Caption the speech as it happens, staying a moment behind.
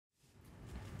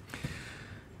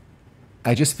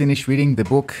I just finished reading the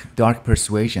book Dark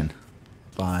Persuasion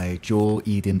by Joel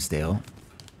E. Dimsdale.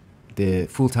 The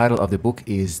full title of the book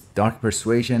is Dark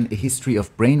Persuasion, A History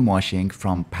of Brainwashing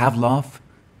from Pavlov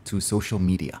to Social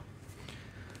Media.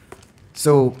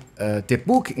 So the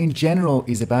book in general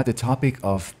is about the topic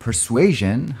of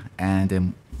persuasion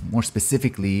and more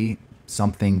specifically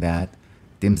something that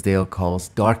Dimsdale calls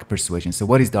dark persuasion. So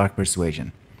what is dark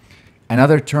persuasion?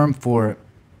 Another term for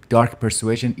dark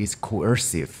persuasion is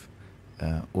coercive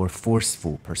or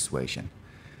forceful persuasion.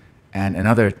 And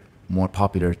another more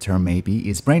popular term maybe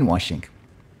is brainwashing.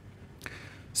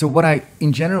 So what I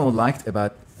in general liked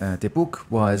about the book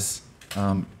was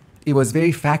it was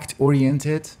very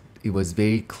fact-oriented. It was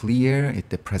very clear,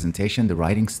 the presentation, the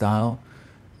writing style,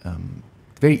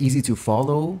 very easy to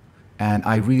follow. And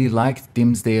I really liked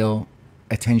Dimsdale's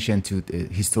attention to the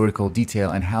historical detail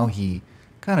and how he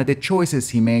the choices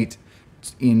he made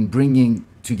in bringing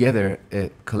together a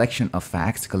collection of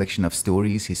facts, collection of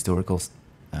stories, historical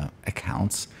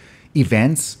accounts,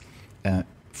 events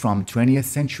from 20th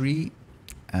century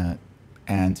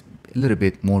and a little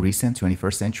bit more recent,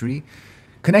 21st century,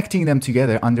 connecting them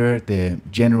together under the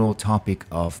general topic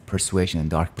of persuasion and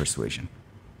dark persuasion.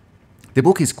 The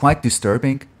book is quite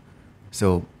disturbing,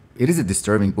 so it is a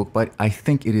disturbing book, but I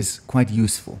think it is quite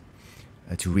useful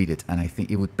to read it, and I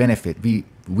think it would benefit,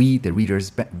 we the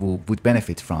readers, would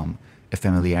benefit from a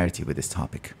familiarity with this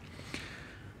topic.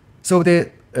 So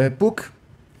the book,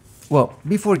 well,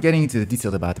 before getting into the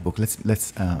details about the book,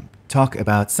 let's talk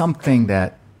about something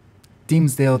that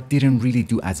Dimsdale didn't really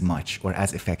do as much or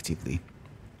as effectively.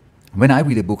 When I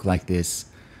read a book like this,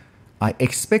 I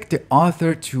expect the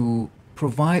author to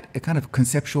provide a kind of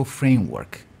conceptual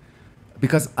framework.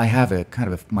 Because I have a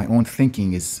my own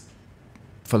thinking is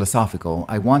philosophical,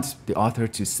 I want the author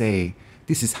to say,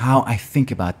 this is how I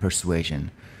think about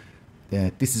persuasion.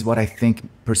 This is what I think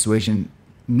persuasion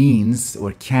means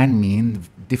or can mean,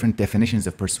 different definitions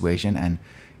of persuasion, and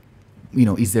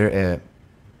is there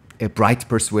a bright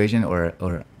persuasion or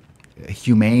a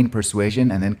humane persuasion,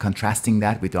 and then contrasting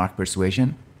that with dark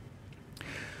persuasion.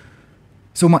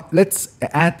 So let's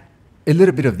add a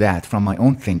little bit of that from my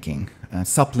own thinking,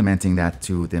 supplementing that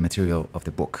to the material of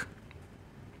the book.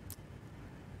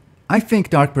 I think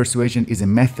dark persuasion is a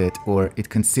method, or it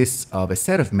consists of a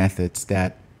set of methods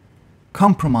that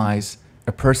compromise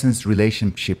a person's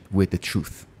relationship with the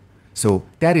truth. So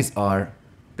that is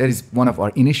one of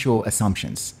our initial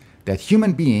assumptions, that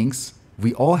human beings,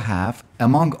 we all have,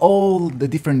 among all the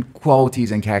different qualities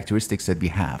and characteristics that we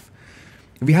have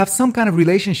some kind of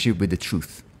relationship with the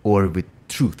truth, or with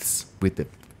truths, with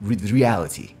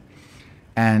reality.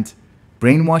 And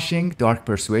brainwashing, dark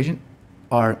persuasion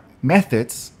are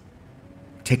methods,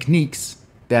 techniques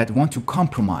that want to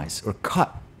compromise or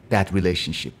cut that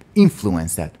relationship,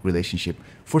 influence that relationship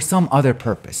for some other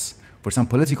purpose, for some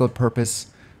political purpose,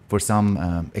 for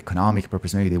some economic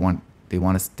purpose. Maybe they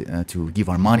want us to give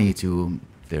our money to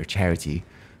their charity,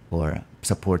 or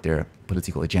support their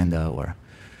political agenda, or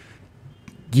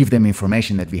give them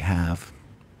information that we have,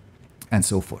 and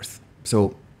so forth.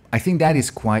 So I think that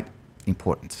is quite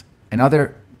important.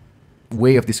 Another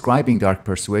way of describing dark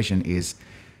persuasion is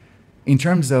in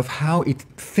terms of how it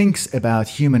thinks about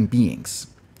human beings.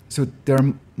 So there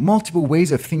are multiple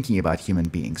ways of thinking about human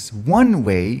beings. One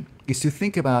way is to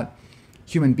think about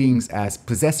human beings as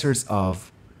possessors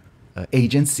of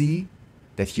agency,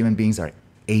 that human beings are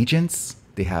agents,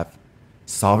 they have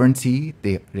sovereignty,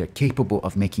 they're capable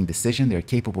of making decisions, they're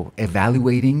capable of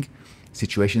evaluating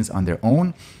situations on their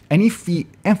own. And if we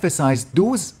emphasize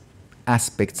those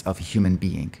aspects of a human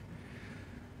being,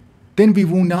 then we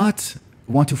will not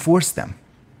want to force them.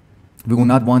 We will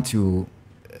not want to,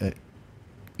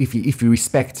 if we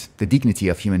respect the dignity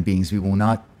of human beings, we will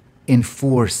not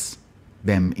enforce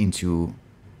them into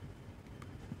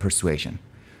persuasion.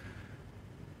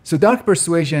 So dark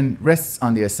persuasion rests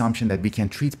on the assumption that we can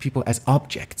treat people as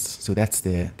objects. So that's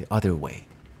the other way.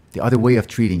 The other way of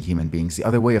treating human beings, the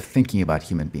other way of thinking about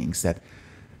human beings, that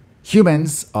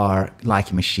humans are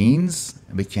like machines.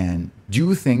 We can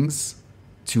do things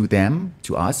to them,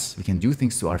 to us. We can do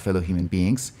things to our fellow human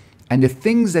beings. And the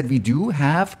things that we do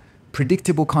have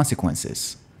predictable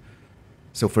consequences.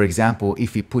 So for example,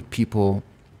 if we put people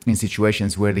in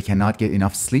situations where they cannot get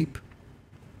enough sleep,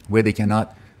 where they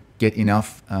cannot get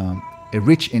enough, a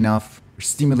rich enough,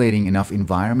 stimulating enough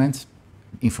environment,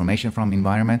 information from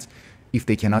environment, if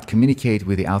they cannot communicate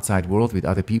with the outside world, with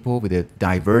other people, with a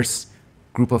diverse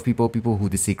group of people, people who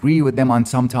disagree with them on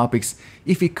some topics,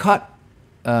 if we cut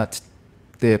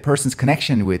the person's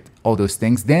connection with all those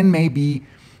things, then maybe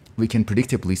we can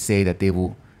predictably say that they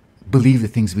will believe the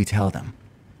things we tell them.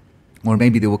 or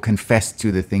maybe they will confess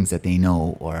to the things that they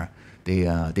know, or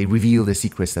they reveal the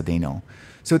secrets that they know.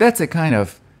 So that's a kind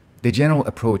of the general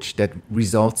approach that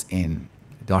results in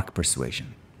dark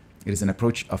persuasion. It is an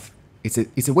approach of,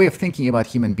 it's a way of thinking about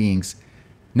human beings,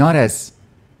 not as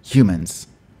humans,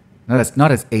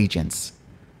 not as agents,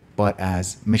 but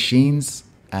as machines,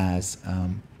 as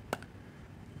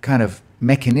kind of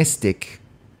mechanistic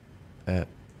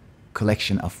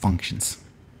collection of functions.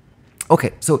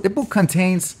 Okay, so the book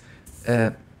contains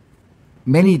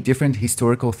many different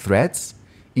historical threads,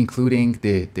 including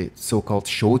the so-called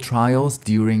show trials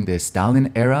during the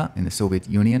Stalin era in the Soviet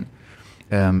Union,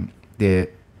 the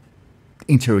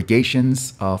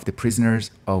interrogations of the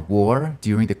prisoners of war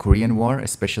during the Korean War,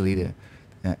 especially the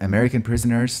American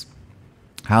prisoners,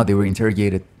 how they were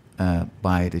interrogated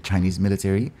by the Chinese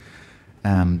military.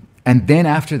 And then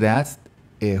after that,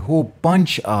 a whole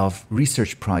bunch of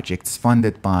research projects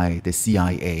funded by the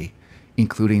CIA,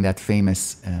 including that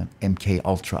famous MK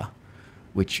Ultra,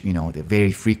 which, you know, they're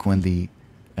very frequently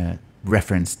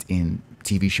referenced in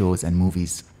TV shows and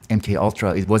movies. MK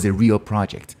Ultra, it was a real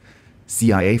project,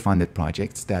 CIA-funded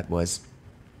project that was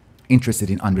interested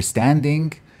in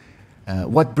understanding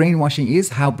what brainwashing is,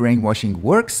 how brainwashing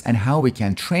works, and how we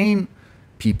can train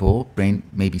people,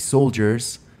 maybe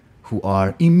soldiers, who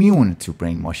are immune to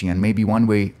brainwashing. And maybe one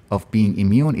way of being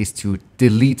immune is to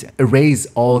erase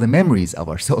all the memories of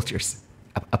our soldiers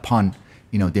upon,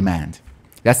 you know, demand.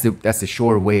 That's the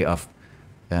sure way of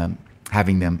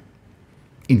having them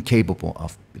incapable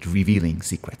of revealing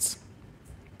secrets.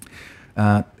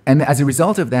 And as a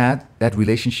result of that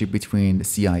relationship between the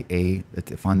CIA,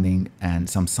 the funding, and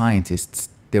some scientists,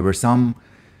 there were some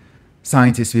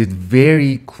scientists with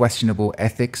very questionable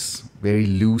ethics, very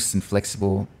loose and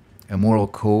flexible moral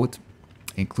code,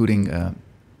 including a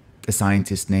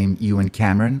scientist named Ewan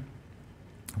Cameron,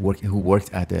 who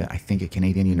worked at, I think, a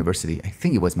Canadian university. I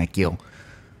think it was McGill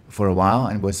for a while,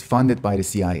 and was funded by the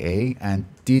CIA and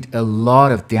did a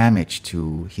lot of damage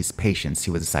to his patients.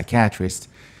 He was a psychiatrist.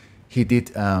 He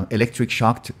did electric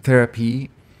shock therapy,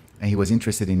 and he was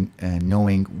interested in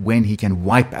knowing when he can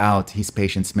wipe out his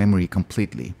patient's memory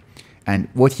completely. And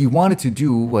what he wanted to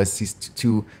do was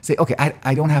to say, okay,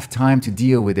 I don't have time to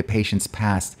deal with the patient's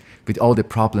past, with all the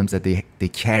problems that they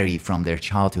carry from their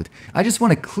childhood. I just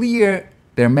want to clear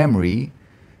their memory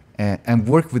and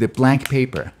work with a blank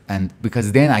paper, and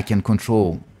because then I can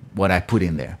control what I put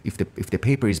in there. If the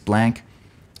paper is blank,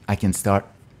 I can start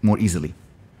more easily.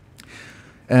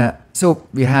 So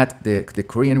we had the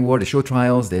Korean War, the show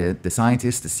trials, the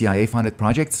scientists, the CIA-funded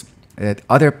projects.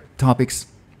 Other topics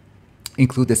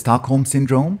include the Stockholm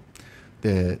Syndrome,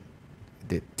 the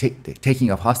taking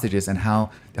of hostages, and how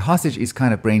the hostage is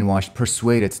kind of brainwashed,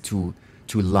 persuaded to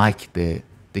like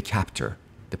the captor,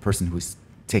 the person who's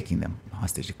taking them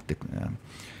hostage.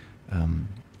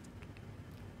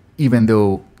 Even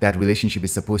though that relationship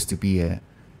is supposed to be a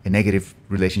negative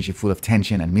relationship full of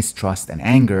tension and mistrust and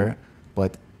anger,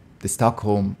 but the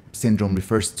Stockholm Syndrome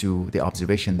refers to the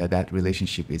observation that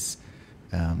relationship is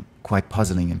quite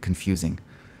puzzling and confusing,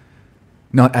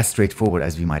 not as straightforward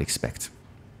as we might expect.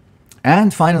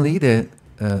 And finally, the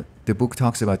book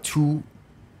talks about two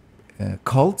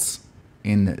cults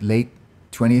in late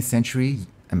 20th century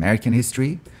American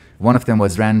history. One of them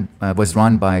was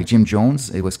run by Jim Jones.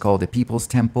 It was called the People's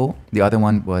Temple. The other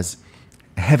one was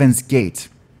Heaven's Gate.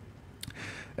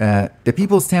 The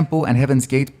People's Temple and Heaven's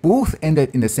Gate both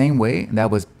ended in the same way, and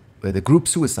that was the group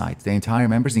suicide. The entire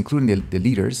members, including the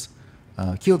leaders,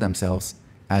 killed themselves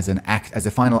as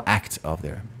a final act of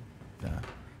their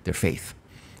faith,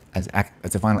 as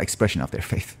a final expression of their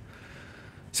faith.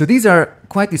 So these are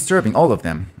quite disturbing, all of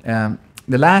them.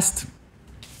 The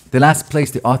last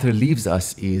place the author leaves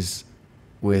us is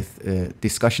with a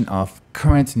discussion of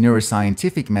current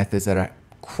neuroscientific methods that are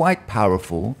quite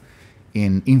powerful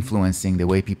in influencing the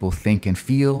way people think and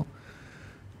feel.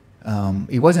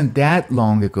 It wasn't that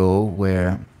long ago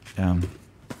where,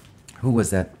 who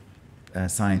was that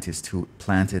scientist who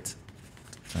planted,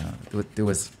 there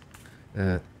was,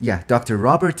 Dr.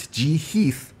 Robert G.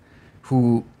 Heath,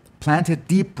 who planted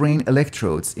deep brain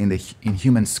electrodes in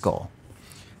human skull.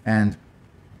 And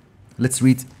let's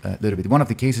read a little bit. One of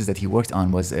the cases that he worked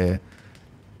on was I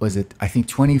think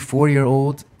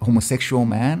 24-year-old homosexual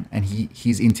man, and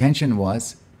his intention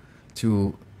was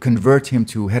to convert him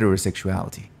to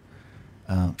heterosexuality.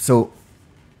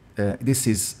 This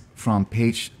is from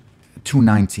page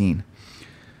 219.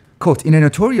 Quote, in a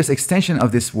notorious extension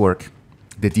of this work,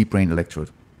 the deep brain electrode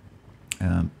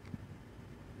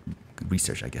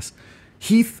research, I guess,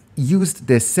 Heath used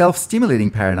the self-stimulating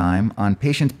paradigm on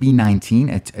patient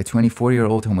B19, a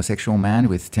 24-year-old homosexual man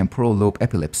with temporal lobe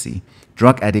epilepsy,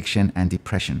 drug addiction, and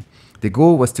depression. The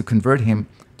goal was to convert him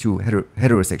to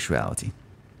heterosexuality.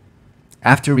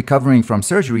 After recovering from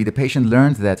surgery, the patient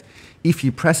learned that if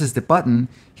he presses the button,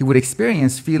 he would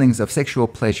experience feelings of sexual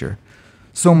pleasure.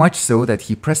 So much so that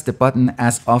he pressed the button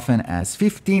as often as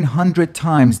 1,500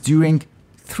 times during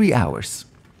 3 hours,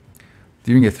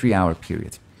 during a 3-hour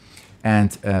period,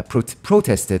 and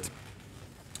protested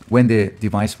when the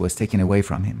device was taken away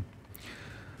from him.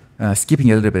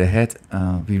 Skipping a little bit ahead,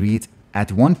 we read,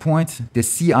 at one point, the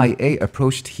CIA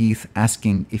approached Heath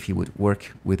asking if he would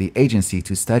work with the agency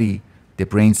to study the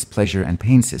brain's pleasure and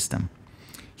pain system.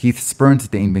 Heath spurned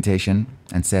the invitation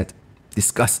and said,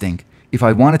 disgusting. If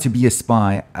I wanted to be a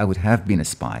spy, I would have been a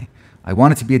spy. I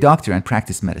wanted to be a doctor and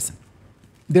practice medicine.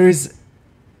 There's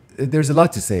a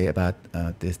lot to say about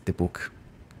the book.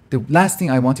 The last thing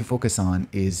I want to focus on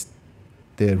is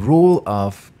the role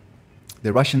of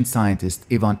the Russian scientist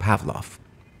Ivan Pavlov.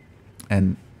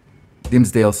 And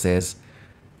Dimsdale says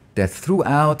that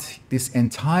throughout this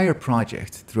entire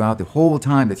project, throughout the whole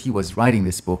time that he was writing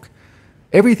this book,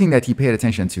 everything that he paid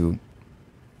attention to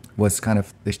was kind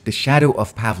of the shadow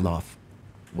of Pavlov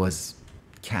was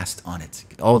cast on it,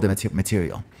 all the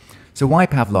material. So why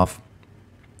Pavlov,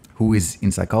 who is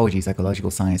in psychology,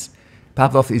 psychological science?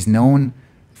 Pavlov is known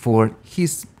for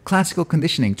his classical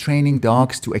conditioning, training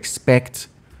dogs to expect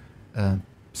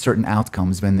certain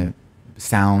outcomes when the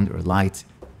sound or light,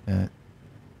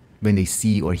 when they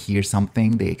see or hear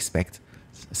something, they expect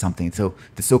something. So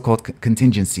the so-called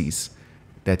contingencies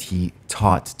that he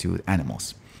taught to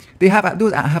animals. Those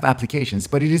have applications,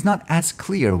 but it is not as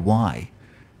clear why,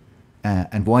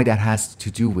 and why that has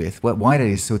to do with, why that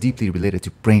is so deeply related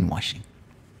to brainwashing.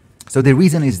 So the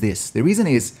reason is this. The reason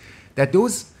is that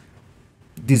those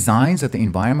designs of the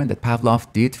environment that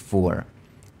Pavlov did for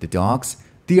the dogs,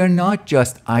 they are not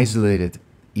just isolated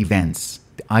events,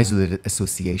 isolated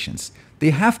associations.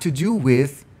 They have to do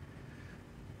with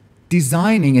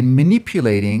designing and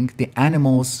manipulating the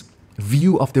animal's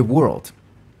view of the world.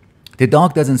 The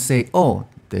dog doesn't say, oh,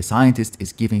 the scientist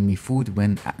is giving me food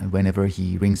whenever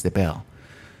he rings the bell.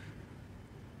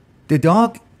 The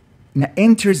dog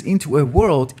enters into a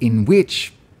world in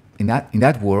which, in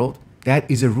that world, that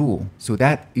is a rule. So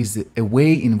that is a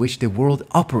way in which the world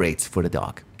operates for the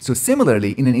dog. So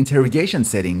similarly, in an interrogation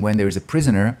setting, when there is a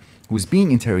prisoner who's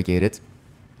being interrogated,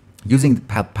 using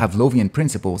Pavlovian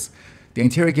principles, the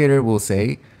interrogator will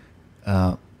say,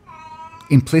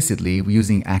 implicitly,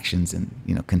 using actions and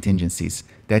contingencies,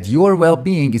 that your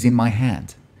well-being is in my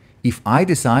hand. If I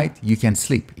decide, you can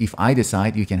sleep. If I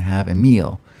decide, you can have a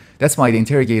meal. That's why the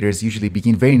interrogators usually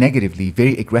begin very negatively,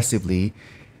 very aggressively,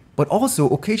 but also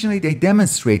occasionally they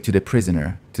demonstrate to the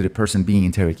prisoner, to the person being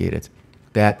interrogated,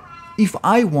 that if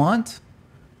I want,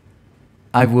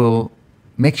 I will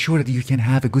make sure that you can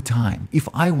have a good time. If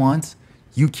I want,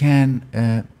 you can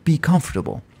be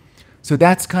comfortable. So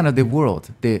that's kind of the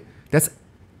world. That's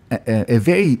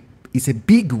it's a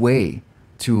big way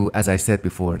to, as I said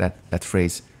before, that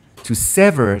phrase, to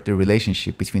sever the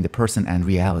relationship between the person and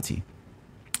reality,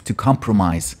 to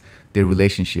compromise their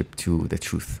relationship to the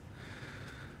truth.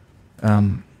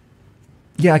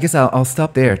 Yeah, I guess I'll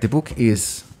stop there. The book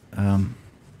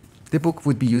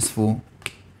would be useful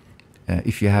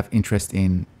if you have interest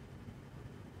in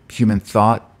human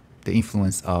thought, the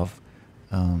influence of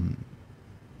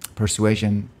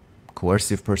persuasion,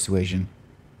 coercive persuasion,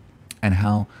 and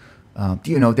how,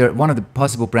 one of the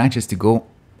possible branches to go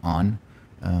on,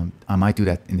 I might do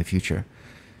that in the future,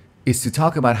 is to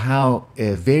talk about how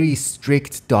a very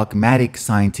strict, dogmatic,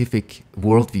 scientific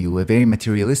worldview, a very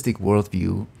materialistic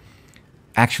worldview,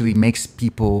 actually makes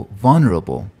people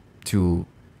vulnerable to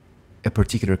a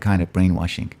particular kind of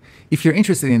brainwashing. If you're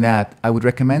interested in that, I would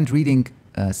recommend reading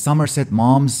Somerset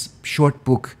Maugham's short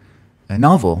book,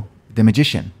 novel, The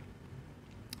Magician.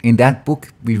 In that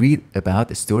book, we read about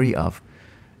the story of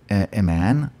a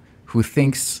man who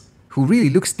really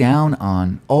looks down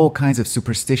on all kinds of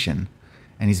superstition,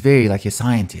 and he's very like a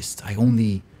scientist. I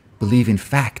only believe in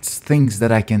facts, things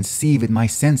that I can see with my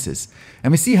senses.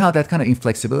 And we see how that kind of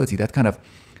inflexibility, that kind of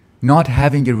not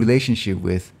having a relationship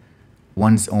with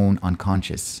one's own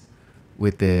unconscious,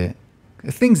 with the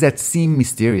things that seem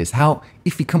mysterious, how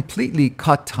if we completely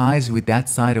cut ties with that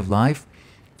side of life,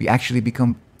 we actually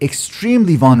become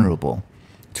extremely vulnerable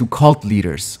to cult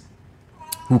leaders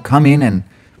who come in and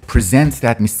present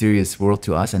that mysterious world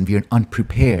to us, and we are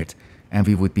unprepared, and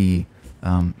we would be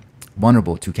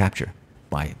vulnerable to capture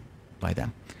by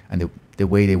them, and the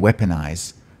way they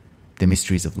weaponize the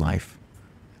mysteries of life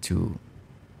to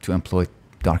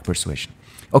dark persuasion.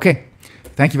 Okay,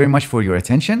 thank you very much for your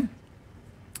attention.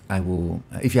 I will,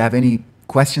 if you have any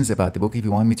questions about the book, if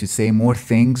you want me to say more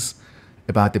things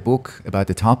about the book, about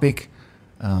the topic,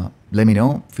 let me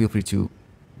know. Feel free to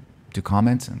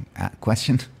comment and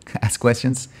ask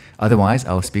questions. Otherwise,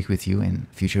 I'll speak with you in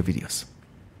future videos.